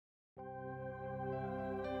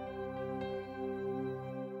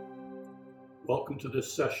Welcome to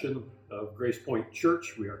this session of Grace Point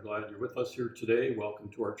Church. We are glad you're with us here today. Welcome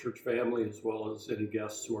to our church family, as well as any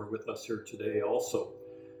guests who are with us here today also.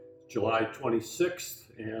 July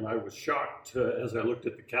 26th, and I was shocked as I looked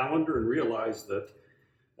at the calendar and realized that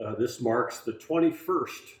this marks the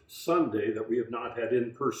 21st Sunday that we have not had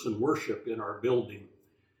in-person worship in our building.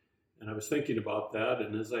 And I was thinking about that,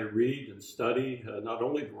 and as I read and study not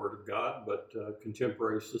only the Word of God, but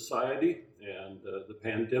contemporary society and the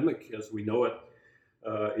pandemic as we know it,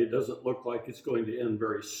 it doesn't look like it's going to end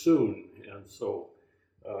very soon. And so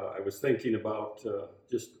I was thinking about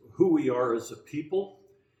just who we are as a people.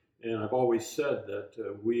 And I've always said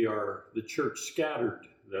that we are the church scattered,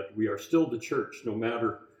 that we are still the church no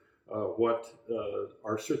matter what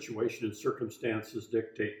our situation and circumstances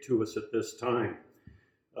dictate to us at this time.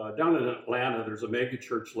 Down in Atlanta, there's a mega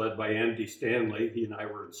church led by Andy Stanley. He and I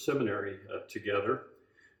were in seminary together.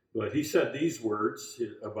 But he said these words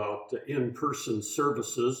about in-person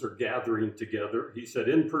services or gathering together. He said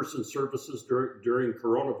in-person services during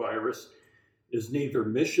coronavirus is neither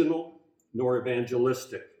missional nor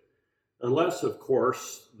evangelistic, unless, of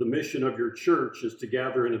course, the mission of your church is to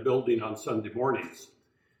gather in a building on Sunday mornings.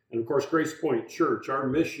 And of course, Grace Point Church, our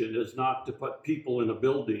mission is not to put people in a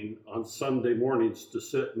building on Sunday mornings to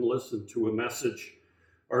sit and listen to a message.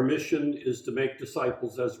 Our mission is to make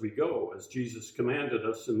disciples as we go, as Jesus commanded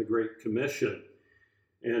us in the Great Commission.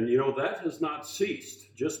 And you know, that has not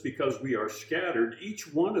ceased. Just because we are scattered,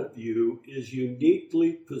 each one of you is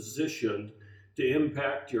uniquely positioned to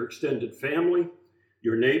impact your extended family,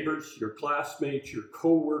 your neighbors, your classmates, your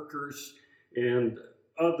co-workers, and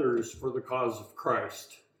others for the cause of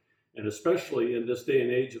Christ. And especially in this day and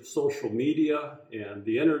age of social media and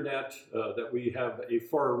the internet, that we have a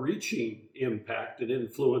far-reaching impact and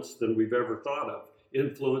influence than we've ever thought of.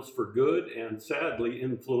 Influence for good and, sadly,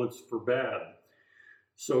 influence for bad.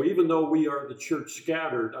 So even though we are the church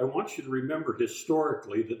scattered, I want you to remember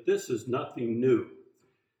historically that this is nothing new.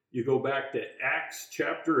 You go back to Acts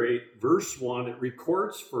chapter 8, verse 1, it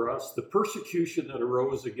records for us the persecution that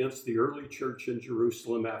arose against the early church in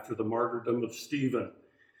Jerusalem after the martyrdom of Stephen.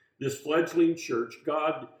 This fledgling church,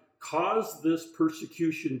 God caused this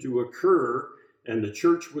persecution to occur, and the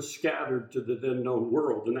church was scattered to the then known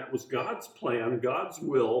world. And that was God's plan, God's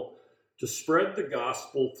will, to spread the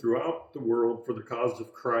gospel throughout the world for the cause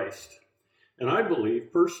of Christ. And I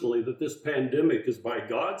believe personally that this pandemic is by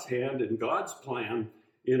God's hand and God's plan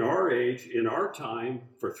in our age, in our time,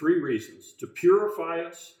 for three reasons: to purify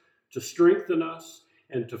us, to strengthen us,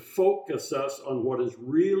 and to focus us on what is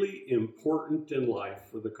really important in life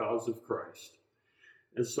for the cause of Christ.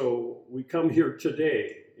 And so we come here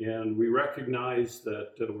today and we recognize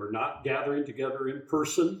that we're not gathering together in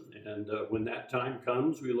person. And when that time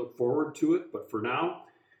comes, we look forward to it. But for now,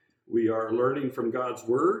 we are learning from God's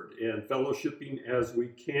Word and fellowshipping as we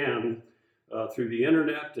can through the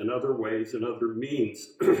internet and other ways and other means.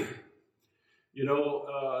 You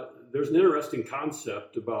know, there's an interesting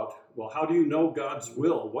concept about, well, how do you know God's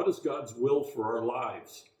will? What is God's will for our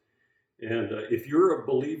lives? And if you're a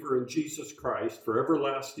believer in Jesus Christ for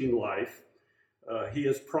everlasting life, He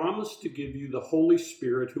has promised to give you the Holy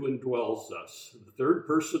Spirit who indwells us, the third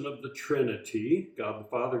person of the Trinity, God the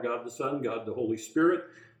Father, God the Son, God the Holy Spirit.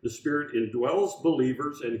 The Spirit indwells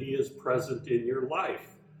believers and He is present in your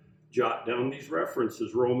life. Jot down these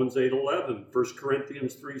references: Romans 8:11, 1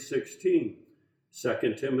 Corinthians 3:16.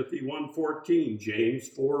 2 Timothy 1:14, James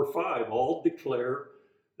 4:5, all declare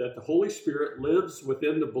that the Holy Spirit lives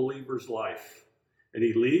within the believer's life. And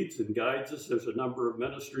He leads and guides us. There's a number of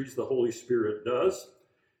ministries the Holy Spirit does.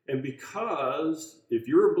 And because if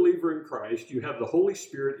you're a believer in Christ, you have the Holy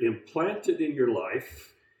Spirit implanted in your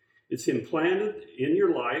life. It's implanted in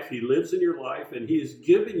your life. He lives in your life, and He has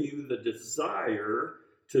given you the desire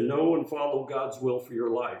to know and follow God's will for your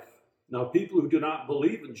life. Now, people who do not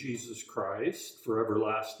believe in Jesus Christ for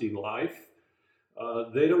everlasting life,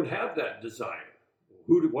 they don't have that desire.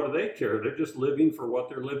 What do they care? They're just living for what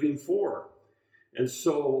they're living for. And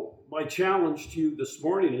so my challenge to you this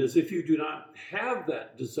morning is, if you do not have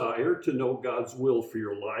that desire to know God's will for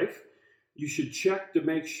your life, you should check to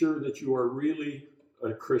make sure that you are really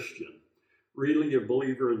a Christian, really a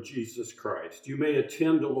believer in Jesus Christ. You may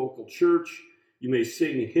attend a local church, you may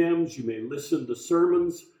sing hymns, you may listen to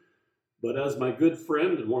sermons, but as my good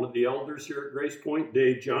friend and one of the elders here at Grace Point,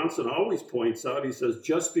 Dave Johnson, always points out, he says,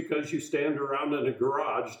 just because you stand around in a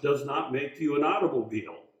garage does not make you an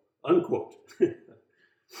automobile, unquote.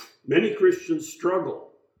 Many Christians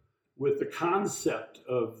struggle with the concept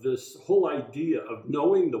of this whole idea of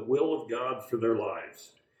knowing the will of God for their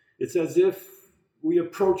lives. It's as if we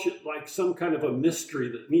approach it like some kind of a mystery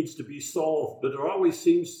that needs to be solved, but it always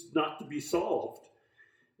seems not to be solved.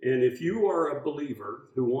 And if you are a believer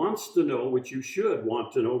who wants to know, which you should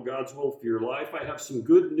want to know, God's will for your life, I have some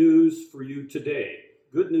good news for you today.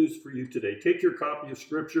 Good news for you today. Take your copy of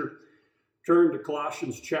Scripture, turn to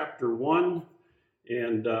Colossians chapter 1,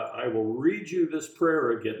 and I will read you this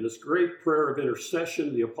prayer again, this great prayer of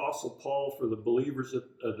intercession, the Apostle Paul for the believers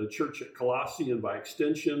at the church at Colossae, and by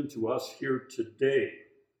extension to us here today.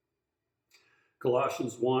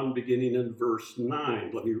 Colossians 1, beginning in verse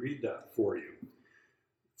 9. Let me read that for you.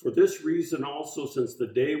 For this reason also, since the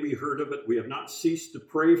day we heard of it, we have not ceased to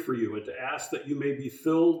pray for you and to ask that you may be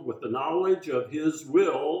filled with the knowledge of his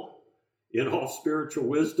will in all spiritual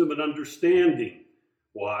wisdom and understanding.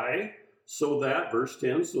 Why? So that, verse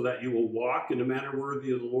 10, so that you will walk in a manner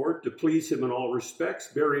worthy of the Lord, to please him in all respects,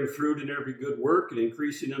 bearing fruit in every good work and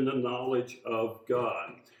increasing in the knowledge of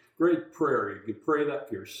God. Great prayer. You can pray that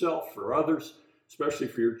for yourself, for others, especially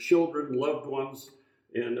for your children, loved ones.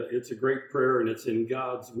 And it's a great prayer, and it's in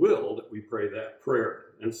God's will that we pray that prayer.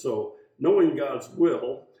 And so knowing God's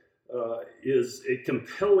will is a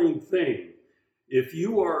compelling thing. If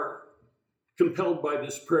you are compelled by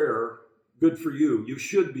this prayer, good for you. You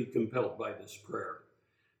should be compelled by this prayer.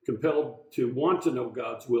 Compelled to want to know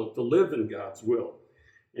God's will, to live in God's will.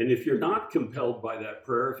 And if you're not compelled by that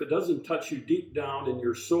prayer, if it doesn't touch you deep down in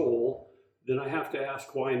your soul, then I have to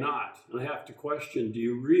ask why not? And I have to question, do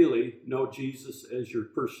you really know Jesus as your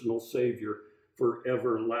personal Savior for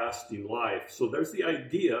everlasting life? So there's the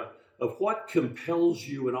idea of what compels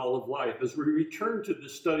you in all of life. As we return to the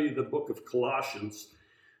study of the book of Colossians,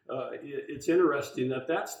 it's interesting that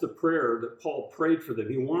that's the prayer that Paul prayed for them.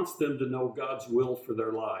 He wants them to know God's will for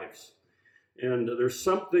their lives. And there's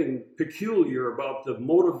something peculiar about the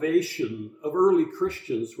motivation of early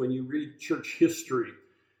Christians when you read church history.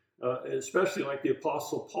 Especially like the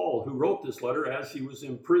Apostle Paul, who wrote this letter as he was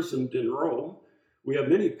imprisoned in Rome. We have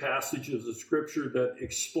many passages of Scripture that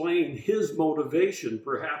explain his motivation.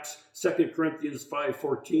 Perhaps 2 Corinthians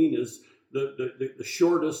 5:14 is the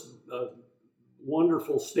shortest,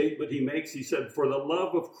 wonderful statement he makes. He said, "For the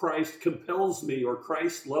love of Christ compels me," or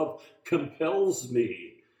Christ's love compels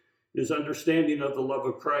me. His understanding of the love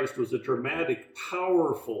of Christ was a dramatic,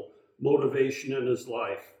 powerful motivation in his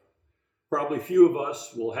life. Probably few of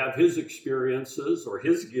us will have his experiences or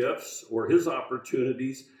his gifts or his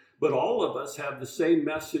opportunities, but all of us have the same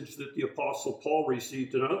message that the Apostle Paul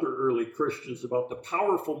received and other early Christians about the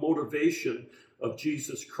powerful motivation of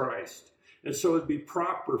Jesus Christ. And so it'd be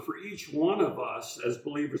proper for each one of us as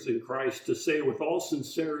believers in Christ to say with all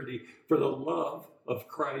sincerity, "For the love of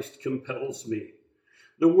Christ compels me."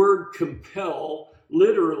 The word compel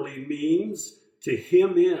literally means to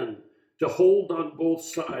hem in, to hold on both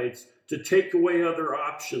sides, to take away other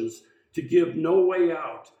options, to give no way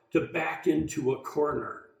out, to back into a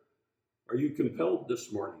corner. Are you compelled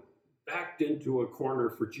this morning? Backed into a corner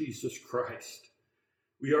for Jesus Christ.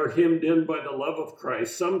 We are hemmed in by the love of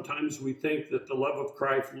Christ. Sometimes we think that the love of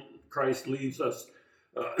Christ leaves us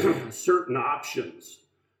certain options.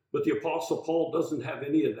 But the Apostle Paul doesn't have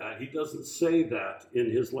any of that. He doesn't say that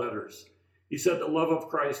in his letters. He said the love of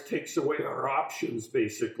Christ takes away our options,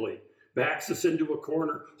 basically. Backs us into a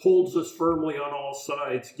corner, holds us firmly on all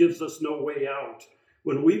sides, gives us no way out.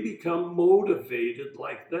 When we become motivated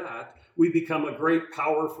like that, we become a great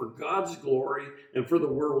power for God's glory and for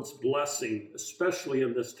the world's blessing, especially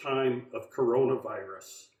in this time of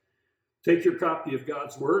coronavirus. Take your copy of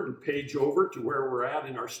God's Word and page over to where we're at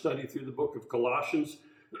in our study through the book of Colossians.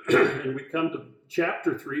 And we come to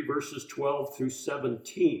chapter 3, verses 12 through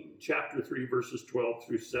 17. Chapter 3, verses 12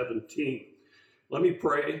 through 17. Let me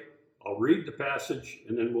pray. I'll read the passage,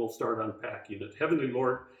 and then we'll start unpacking it. Heavenly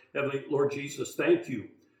Lord Jesus, thank you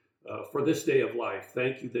for this day of life.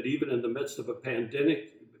 Thank you that even in the midst of a pandemic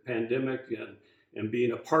and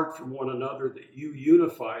being apart from one another, that you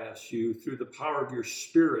unify us, you, through the power of your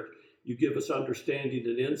Spirit, you give us understanding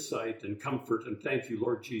and insight and comfort. And thank you,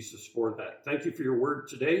 Lord Jesus, for that. Thank you for your word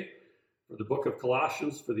today, for the book of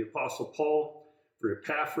Colossians, for the Apostle Paul, for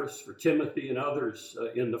Epaphras, for Timothy and others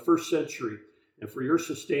in the first century, and for your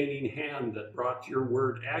sustaining hand that brought your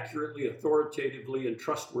word accurately, authoritatively, and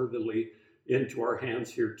trustworthily into our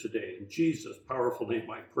hands here today. In Jesus' powerful name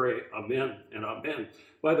I pray, amen and amen.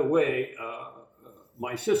 By the way,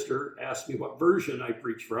 my sister asked me what version I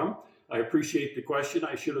preach from. I appreciate the question.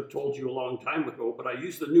 I should have told you a long time ago, but I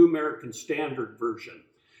use the New American Standard Version.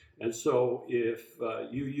 And so if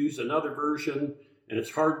you use another version and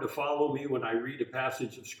it's hard to follow me when I read a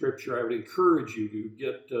passage of Scripture, I would encourage you to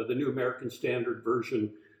get the New American Standard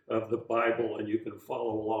Version of the Bible, and you can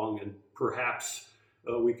follow along and perhaps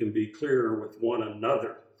we can be clearer with one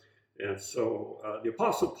another. And so the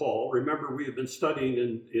Apostle Paul, remember we have been studying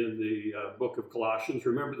in the book of Colossians.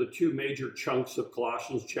 Remember the two major chunks of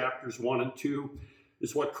Colossians, chapters 1 and 2,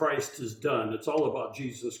 is what Christ has done. It's all about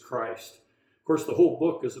Jesus Christ. Of course, the whole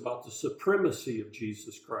book is about the supremacy of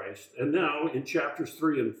Jesus Christ. And now in chapters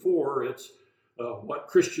 3 and 4, it's what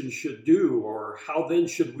Christians should do, or how then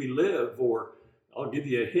should we live, or I'll give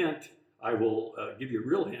you a hint. I will give you a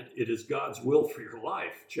real hint. It is God's will for your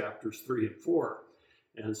life, chapters 3 and 4.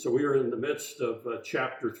 And so we are in the midst of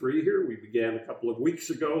chapter 3 here. We began a couple of weeks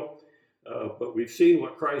ago, but we've seen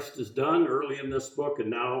what Christ has done early in this book, and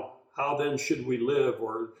now how then should we live,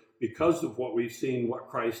 or because of what we've seen, what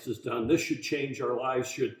Christ has done, this should change our lives,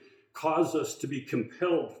 should cause us to be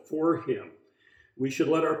compelled for him. We should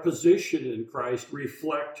let our position in Christ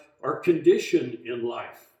reflect our condition in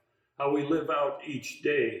life, how we live out each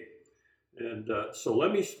day. And so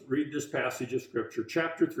let me read this passage of Scripture,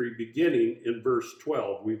 chapter 3, beginning in verse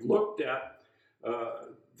 12. We've looked at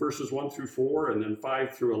verses 1 through 4 and then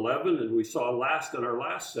 5 through 11, and we saw in our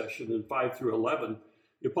last session in 5 through 11,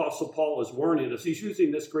 the Apostle Paul is warning us. He's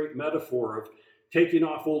using this great metaphor of taking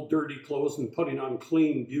off old dirty clothes and putting on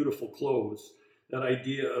clean, beautiful clothes. That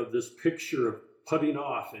idea of this picture of putting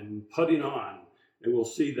off and putting on, and we'll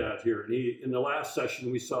see that here. And in the last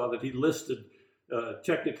session, we saw that he listed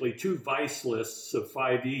technically 2 vice lists of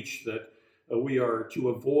 5 each that we are to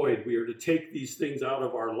avoid. We are to take these things out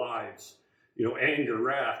of our lives. You know, anger,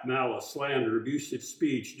 wrath, malice, slander, abusive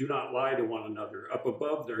speech, do not lie to one another. Up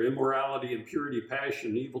above there, immorality, impurity,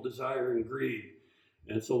 passion, evil desire, and greed.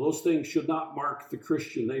 And so those things should not mark the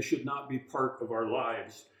Christian. They should not be part of our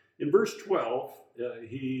lives. In verse 12,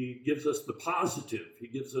 he gives us the positive. He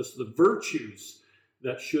gives us the virtues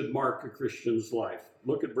that should mark a Christian's life.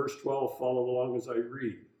 Look at verse 12, follow along as I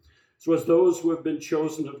read. So as those who have been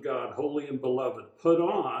chosen of God, holy and beloved, put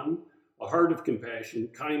on a heart of compassion,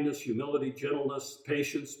 kindness, humility, gentleness,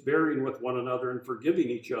 patience, bearing with one another and forgiving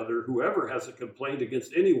each other, whoever has a complaint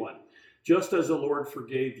against anyone. Just as the Lord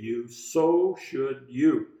forgave you, so should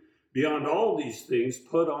you. Beyond all these things,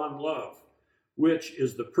 put on love, which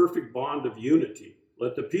is the perfect bond of unity.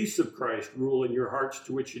 Let the peace of Christ rule in your hearts,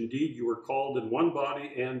 to which indeed you are called in one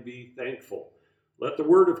body, and be thankful. Let the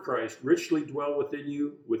word of Christ richly dwell within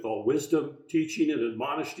you with all wisdom, teaching and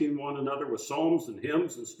admonishing one another with psalms and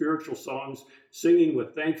hymns and spiritual songs, singing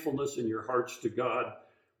with thankfulness in your hearts to God.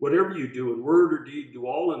 Whatever you do in word or deed, do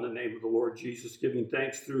all in the name of the Lord Jesus, giving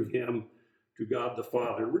thanks through him to God the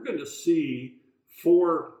Father. We're going to see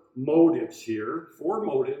 4 motives here, 4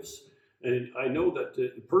 motives. And I know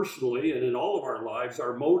that personally and in all of our lives,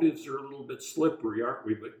 our motives are a little bit slippery, aren't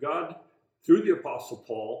we? But God, through the Apostle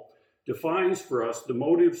Paul, defines for us the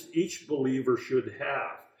motives each believer should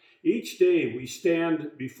have. Each day we stand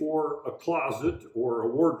before a closet or a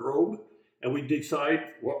wardrobe and we decide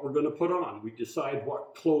what we're going to put on. We decide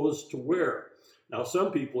what clothes to wear. Now,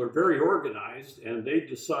 some people are very organized and they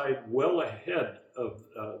decide well ahead of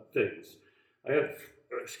things. I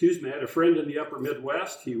had a friend in the upper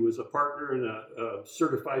Midwest. He was a partner in a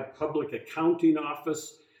certified public accounting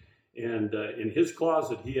office. And in his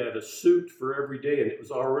closet, he had a suit for every day, and it was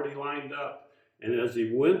already lined up. And as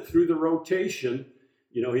he went through the rotation,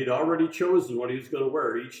 you know, he'd already chosen what he was going to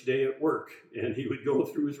wear each day at work, and he would go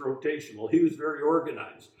through his rotation. Well, he was very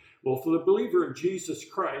organized. Well, for the believer in Jesus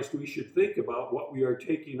Christ, we should think about what we are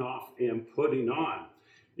taking off and putting on.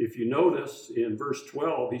 If you notice in verse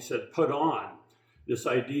 12, he said, put on, this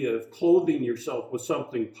idea of clothing yourself with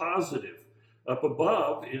something positive. Up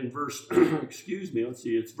above in verse,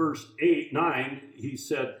 it's verse 9, he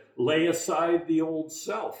said, lay aside the old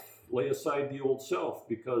self. Lay aside the old self,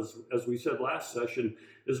 because as we said last session,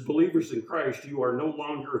 as believers in Christ, you are no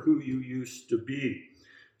longer who you used to be.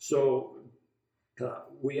 So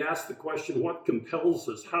we ask the question, what compels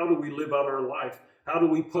us? How do we live out our life? How do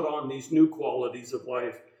we put on these new qualities of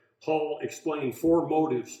life? Paul explained 4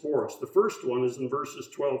 motives for us. The first one is in verses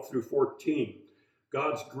 12 through 14.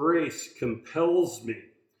 God's grace compels me.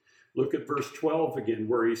 Look at verse 12 again,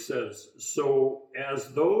 where he says, so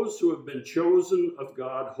as those who have been chosen of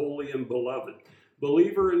God, holy and beloved.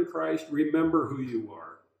 Believer in Christ, remember who you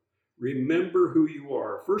are. Remember who you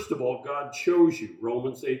are. First of all, God chose you.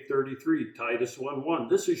 Romans 8:33, Titus 1:1.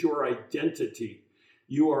 This is your identity.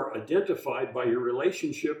 You are identified by your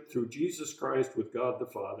relationship through Jesus Christ with God the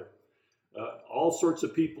Father. All sorts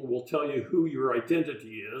of people will tell you who your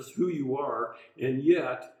identity is, who you are, and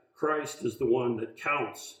yet Christ is the one that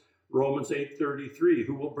counts. Romans 8:33,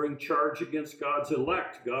 who will bring charge against God's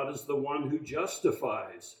elect? God is the one who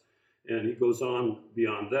justifies. And he goes on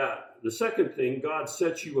beyond that. The second thing, God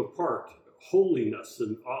sets you apart, holiness.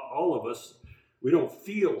 And all of us We don't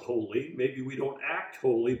feel holy. Maybe we don't act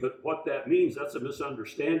holy, but what that means, that's a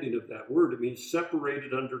misunderstanding of that word. It means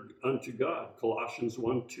separated unto God, Colossians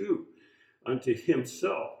 1:2, unto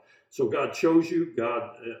himself. So God chose you,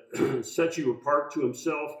 God set you apart to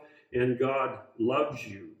himself, and God loves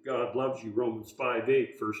you. God loves you, Romans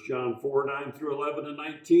 5:8, 1 John 4:9 through 11 and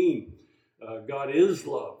 19. God is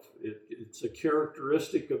love. It's a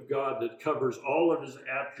characteristic of God that covers all of his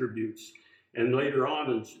attributes. And later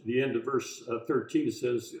on, in the end of verse 13, it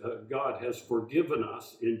says, God has forgiven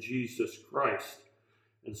us in Jesus Christ.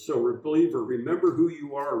 And so, believer, remember who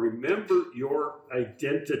you are. Remember your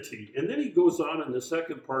identity. And then he goes on in the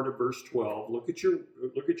second part of verse 12. Look at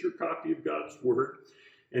your copy of God's word.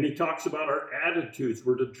 And he talks about our attitudes.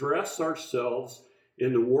 We're to dress ourselves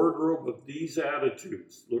in the wardrobe of these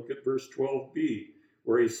attitudes. Look at verse 12b,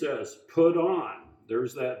 where he says, put on.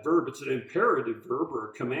 There's that verb. It's an imperative verb or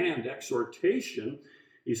a command, exhortation.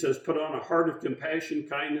 He says, put on a heart of compassion,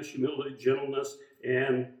 kindness, humility, gentleness,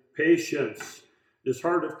 and patience. This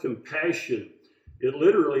heart of compassion, it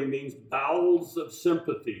literally means bowels of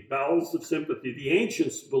sympathy, bowels of sympathy. The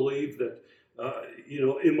ancients believed that,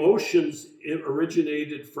 emotions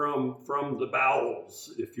originated from the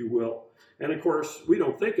bowels, if you will. And of course, we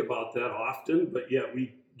don't think about that often, but yet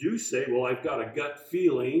we do say, well, I've got a gut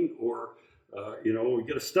feeling, or, we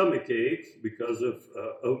get a stomach ache because of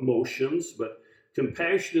emotions. But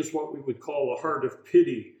compassion is what we would call a heart of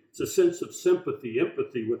pity. It's a sense of sympathy,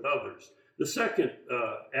 empathy with others. The second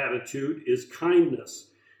attitude is kindness.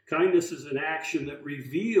 Kindness is an action that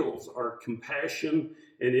reveals our compassion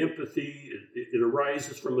and empathy. It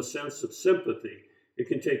arises from a sense of sympathy. It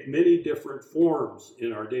can take many different forms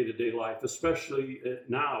in our day-to-day life, especially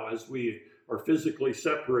now as we are physically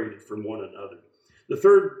separated from one another. The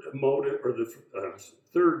third motive, or the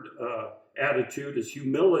third attitude, is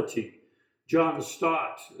humility. John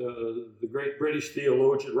Stott, the great British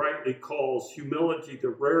theologian, rightly calls humility the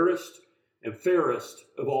rarest and fairest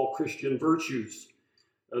of all Christian virtues.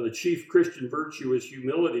 The chief Christian virtue is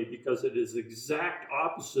humility because it is the exact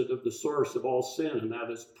opposite of the source of all sin, and that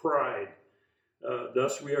is pride.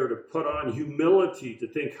 Thus, we are to put on humility, to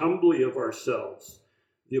think humbly of ourselves.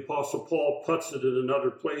 The Apostle Paul puts it in another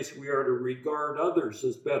place. We are to regard others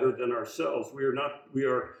as better than ourselves. We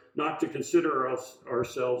are not to consider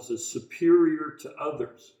ourselves as superior to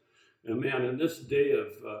others. And man, in this day of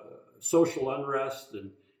social unrest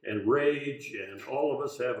and rage, and all of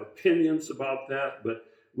us have opinions about that, but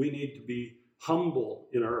we need to be humble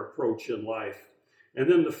in our approach in life. And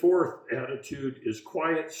then the fourth attitude is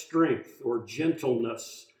quiet strength, or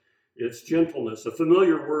gentleness. It's gentleness. A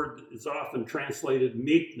familiar word is often translated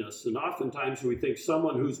meekness, and oftentimes we think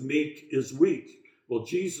someone who's meek is weak. Well,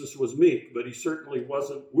 Jesus was meek, but he certainly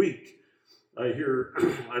wasn't weak. I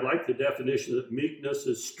like the definition that meekness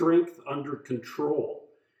is strength under control.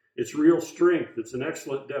 It's real strength. It's an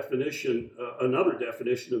excellent definition. Another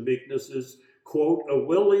definition of meekness is, quote, a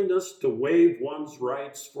willingness to waive one's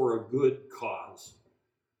rights for a good cause.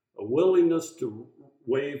 A willingness to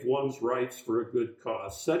waive one's rights for a good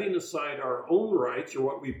cause. Setting aside our own rights, or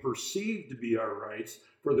what we perceive to be our rights,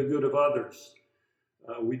 for the good of others.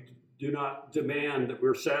 We do not demand that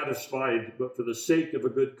we're satisfied, but for the sake of a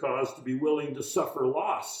good cause, to be willing to suffer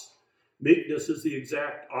loss. Meekness is the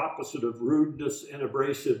exact opposite of rudeness and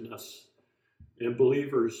abrasiveness. And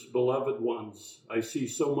believers, beloved ones, I see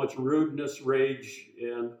so much rudeness, rage,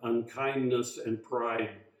 and unkindness and pride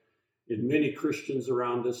in many Christians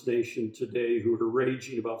around this nation today who are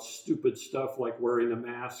raging about stupid stuff like wearing a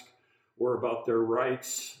mask or about their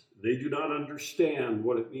rights. They do not understand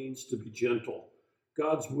what it means to be gentle.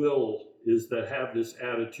 God's will is to have this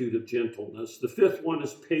attitude of gentleness. The fifth one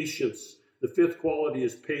is patience. The fifth quality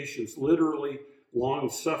is patience, literally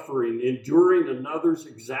long-suffering, enduring another's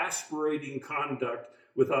exasperating conduct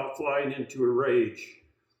without flying into a rage.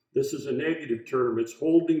 This is a negative term. It's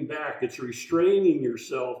holding back. It's restraining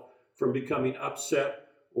yourself from becoming upset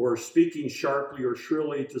or speaking sharply or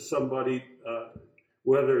shrilly to somebody,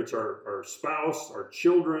 whether it's our spouse, our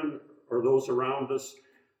children, or those around us,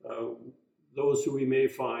 those who we may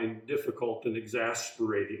find difficult and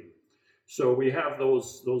exasperating. So we have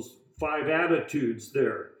those 5 attitudes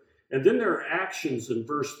there. And then there are actions in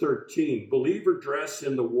verse 13. Believer dress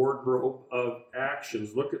in the wardrobe of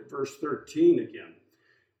actions. Look at verse 13 again.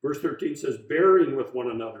 Verse 13 says, bearing with one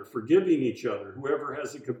another, forgiving each other. Whoever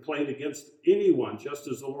has a complaint against anyone, just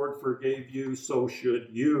as the Lord forgave you, so should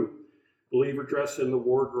you. Believer dress in the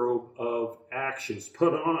wardrobe of actions.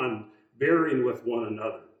 Put on bearing with one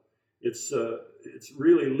another. It's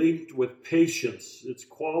really linked with patience. Its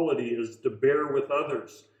quality is to bear with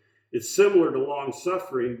others. It's similar to long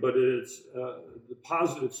suffering, but the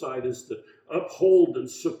positive side is to uphold and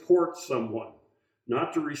support someone,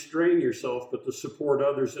 not to restrain yourself, but to support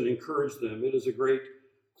others and encourage them. It is a great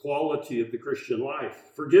quality of the Christian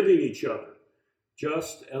life. Forgiving each other,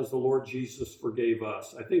 just as the Lord Jesus forgave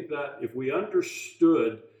us. I think that if we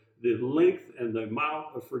understood the length and the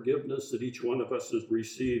amount of forgiveness that each one of us has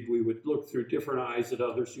received, we would look through different eyes at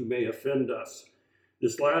others who may offend us.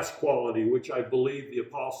 This last quality, which I believe the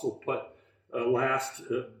apostle put last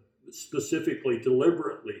specifically,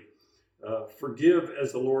 deliberately, forgive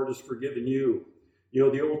as the Lord has forgiven you. You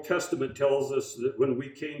know, the Old Testament tells us that when we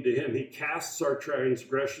came to him, he casts our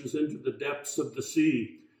transgressions into the depths of the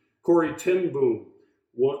sea. Corrie ten Boom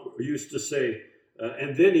used to say,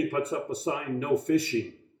 and then he puts up a sign, no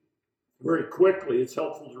fishing. Very quickly, it's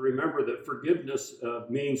helpful to remember that forgiveness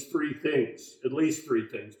means three things, at least three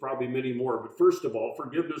things, probably many more. But first of all,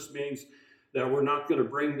 forgiveness means that we're not going to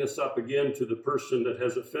bring this up again to the person that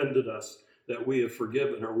has offended us, that we have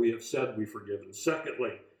forgiven or we have said we've forgiven.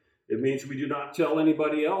 Secondly, it means we do not tell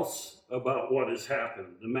anybody else about what has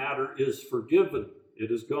happened. The matter is forgiven.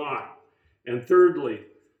 It is gone. And thirdly,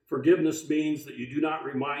 forgiveness means that you do not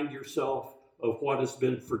remind yourself of what has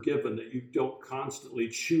been forgiven, that you don't constantly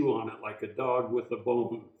chew on it like a dog with a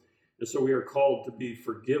bone. And so we are called to be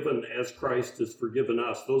forgiven as Christ has forgiven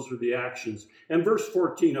us. Those are the actions. And verse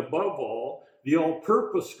 14, above all, the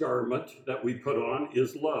all-purpose garment that we put on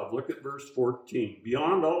is love. Look at verse 14.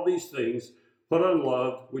 Beyond all these things, put on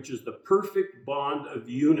love, which is the perfect bond of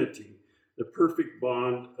unity. The perfect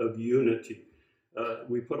bond of unity.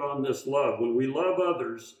 We put on this love. When we love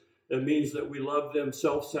others, that means that we love them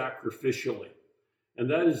self-sacrificially. And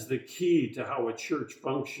that is the key to how a church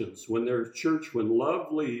functions. When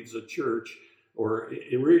love leaves a church or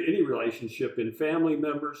in any relationship in family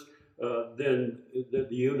members, then the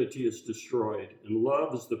unity is destroyed. And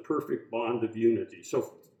love is the perfect bond of unity.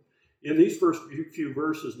 So in these first few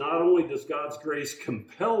verses, not only does God's grace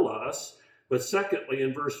compel us, but secondly,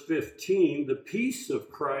 in verse 15, the peace of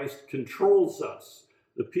Christ controls us.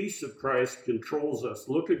 The peace of Christ controls us.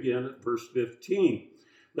 Look again at verse 15.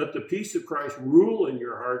 Let the peace of Christ rule in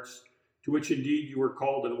your hearts, to which indeed you were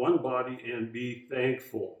called in one body, and be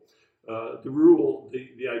thankful.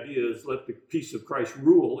 The idea is let the peace of Christ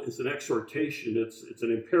rule is an exhortation. It's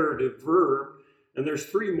an imperative verb. And there's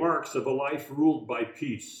three marks of a life ruled by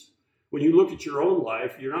peace. When you look at your own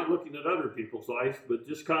life, you're not looking at other people's life, but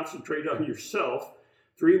just concentrate on yourself.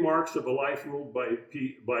 Three marks of a life ruled by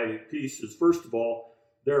peace is, first of all,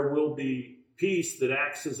 there will be peace that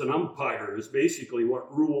acts as an umpire, is basically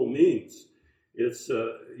what rule means. It's,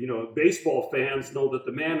 baseball fans know that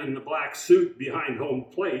the man in the black suit behind home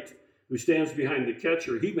plate, who stands behind the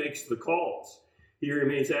catcher, he makes the calls. He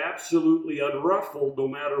remains absolutely unruffled no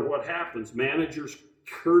matter what happens. Managers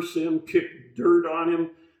curse him, kick dirt on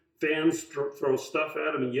him, fans throw stuff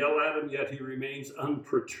at him and yell at him, yet he remains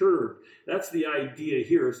unperturbed. That's the idea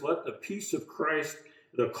here, is let the peace of Christ,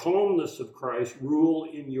 the calmness of Christ rule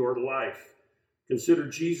in your life. Consider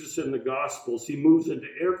Jesus in the Gospels. He moves into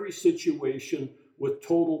every situation with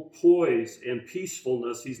total poise and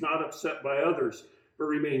peacefulness. He's not upset by others, but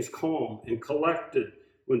remains calm and collected.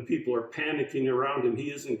 When people are panicking around him, he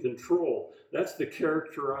is in control. That's to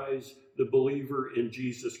characterize the believer in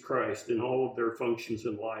Jesus Christ in all of their functions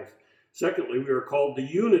in life. Secondly, we are called to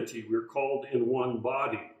unity. We're called in one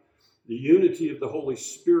body. The unity of the Holy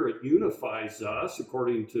Spirit unifies us,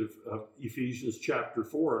 according to Ephesians chapter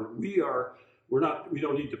 4. And we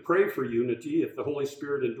don't need to pray for unity. If the Holy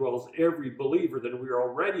Spirit indwells every believer, then we are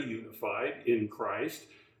already unified in Christ.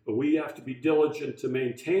 But we have to be diligent to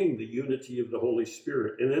maintain the unity of the Holy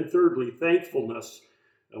Spirit. And then thirdly, thankfulness.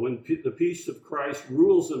 When the peace of Christ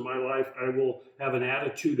rules in my life, I will have an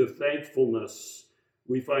attitude of thankfulness.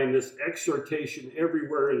 We find this exhortation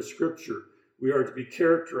everywhere in Scripture. We are to be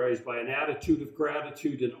characterized by an attitude of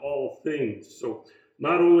gratitude in all things. So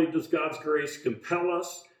not only does God's grace compel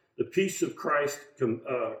us, the peace of Christ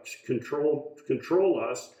control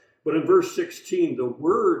us, but in verse 16, the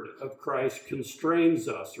word of Christ constrains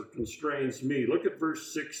us or constrains me. Look at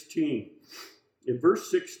verse 16. In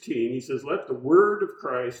verse 16, he says, let the word of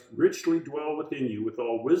Christ richly dwell within you with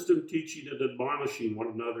all wisdom, teaching and admonishing one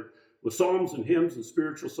another with psalms and hymns and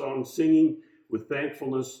spiritual songs, singing with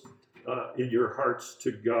thankfulness in your hearts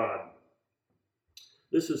to God.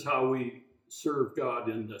 This is how we serve God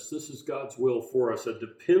in this. This is God's will for us, a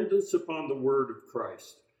dependence upon the word of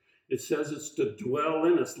Christ. It says it's to dwell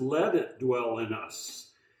in us. Let it dwell in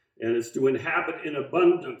us. And it's to inhabit in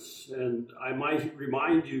abundance. And I might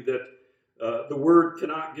remind you that the word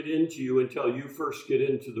cannot get into you until you first get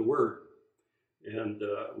into the word. And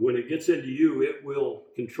when it gets into you, it will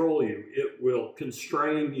control you. It will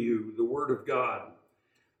constrain you, the word of God.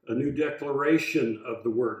 a new declaration of the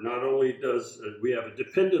word. Not only does we have a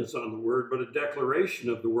dependence on the word, but a declaration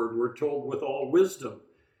of the word. We're told with all wisdom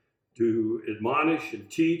to admonish and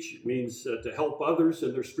teach. It means to help others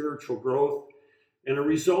in their spiritual growth. And a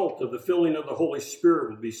result of the filling of the Holy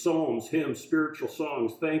Spirit will be psalms, hymns, spiritual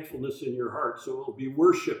songs, thankfulness in your heart. So it will be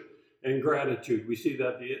worship and gratitude. We see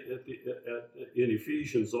that in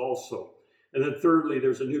Ephesians also. And then thirdly,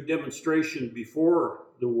 there's a new demonstration before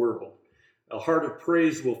the world. A heart of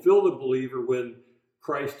praise will fill the believer when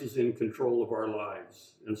Christ is in control of our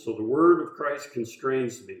lives. And so the word of Christ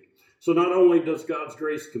constrains me. So not only does God's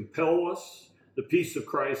grace compel us, the peace of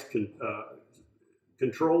Christ can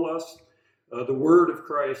control us, the word of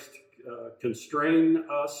Christ constrain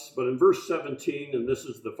us. But in verse 17, and this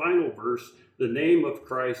is the final verse, the name of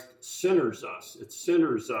Christ centers us. It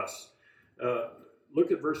centers us.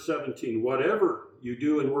 Look at verse 17. Whatever you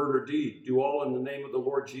do in word or deed, do all in the name of the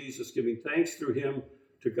Lord Jesus, giving thanks through him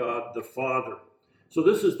to God the Father. So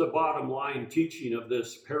this is the bottom line teaching of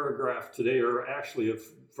this paragraph today, or actually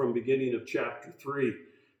from beginning of chapter 3.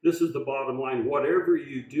 This is the bottom line. Whatever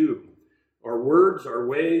you do, our words, our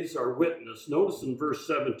ways, our witness. Notice in verse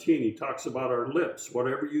 17, he talks about our lips,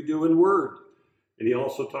 whatever you do in word. And he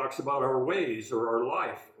also talks about our ways or our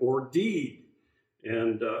life or deed.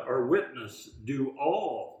 And our witness, do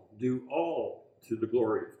all to the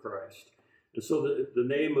glory of Christ. And so the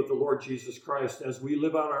name of the Lord Jesus Christ, as we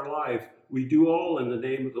live out our life, we do all in the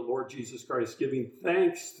name of the Lord Jesus Christ, giving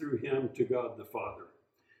thanks through him to God the Father.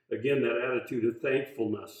 Again, that attitude of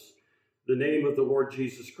thankfulness. The name of the Lord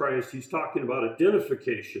Jesus Christ, he's talking about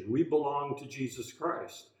identification. We belong to Jesus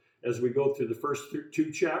Christ. As we go through the first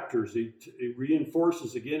two chapters, it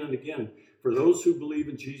reinforces again and again, for those who believe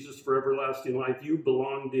in Jesus for everlasting life, you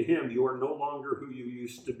belong to him. You are no longer who you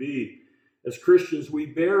used to be. As Christians, we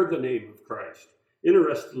bear the name of Christ.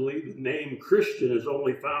 Interestingly, the name Christian is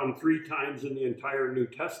only found 3 times in the entire New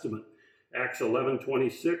Testament. Acts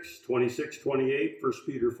 11:26, 26:28, 1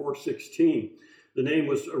 Peter 4:16. The name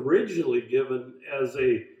was originally given as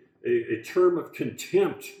a term of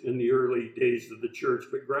contempt in the early days of the church,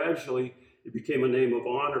 but gradually it became a name of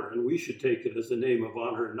honor, and we should take it as a name of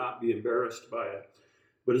honor and not be embarrassed by it.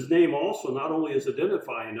 But his name also not only is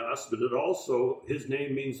identifying us, but his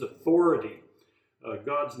name means authority.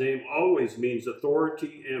 God's name always means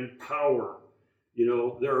authority and power. You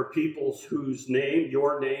know, there are people whose name,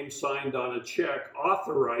 your name signed on a check,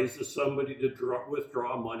 authorizes somebody to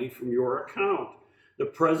withdraw money from your account. The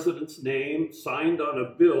president's name signed on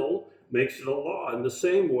a bill makes it a law. In the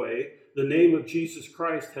same way, the name of Jesus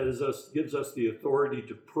Christ gives us the authority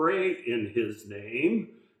to pray in his name.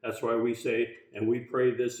 That's why we say, and we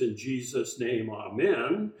pray this in Jesus' name,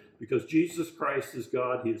 amen, because Jesus Christ is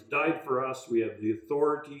God. He has died for us. We have the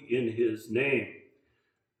authority in his name.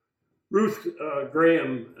 Ruth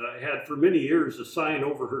Graham had for many years a sign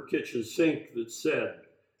over her kitchen sink that said,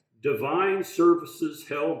 "Divine services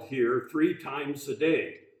held here 3 times a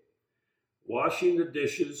day. Washing the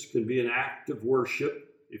dishes can be an act of worship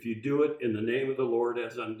if you do it in the name of the Lord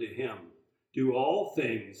as unto him. Do all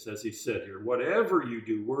things," as he said here, whatever you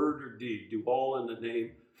do, word or deed, do all in the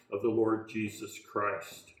name of the Lord Jesus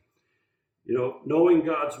Christ. You know, knowing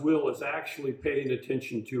God's will is actually paying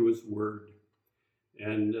attention to his word.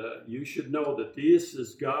 And you should know that this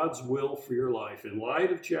is God's will for your life. In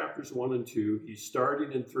light of chapters 1 and 2, he's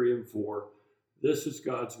starting in 3 and 4. This is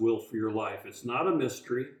God's will for your life. It's not a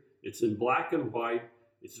mystery. It's in black and white.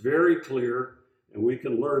 It's very clear, and we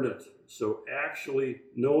can learn it. So actually,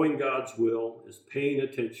 knowing God's will is paying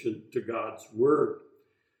attention to God's word.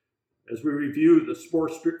 As we review the 4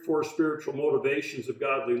 spiritual motivations of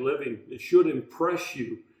godly living, it should impress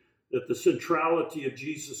you that the centrality of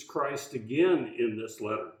Jesus Christ again in this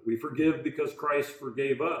letter. We forgive because Christ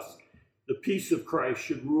forgave us. The peace of Christ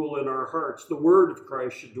should rule in our hearts. The word of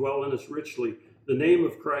Christ should dwell in us richly. The name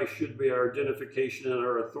of Christ should be our identification and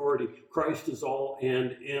our authority. Christ is all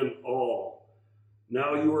and in all.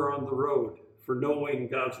 Now you are on the road for knowing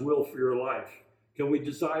God's will for your life. Can we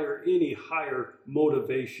desire any higher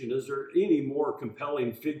motivation? Is there any more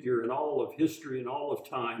compelling figure in all of history and all of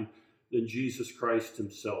time than Jesus Christ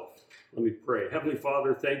himself? Let me pray. Heavenly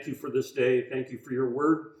Father, thank you for this day. Thank you for your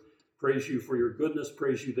word. Praise you for your goodness.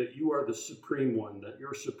 Praise you that you are the supreme one, that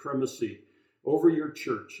your supremacy over your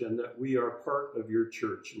church, and that we are part of your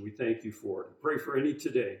church. And we thank you for it. I pray for any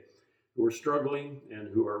today who are struggling and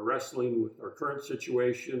who are wrestling with our current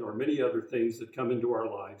situation or many other things that come into our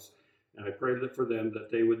lives. And I pray that for them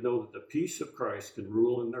that they would know that the peace of Christ can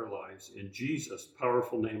rule in their lives. In Jesus'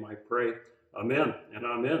 powerful name I pray. Amen and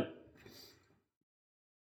amen.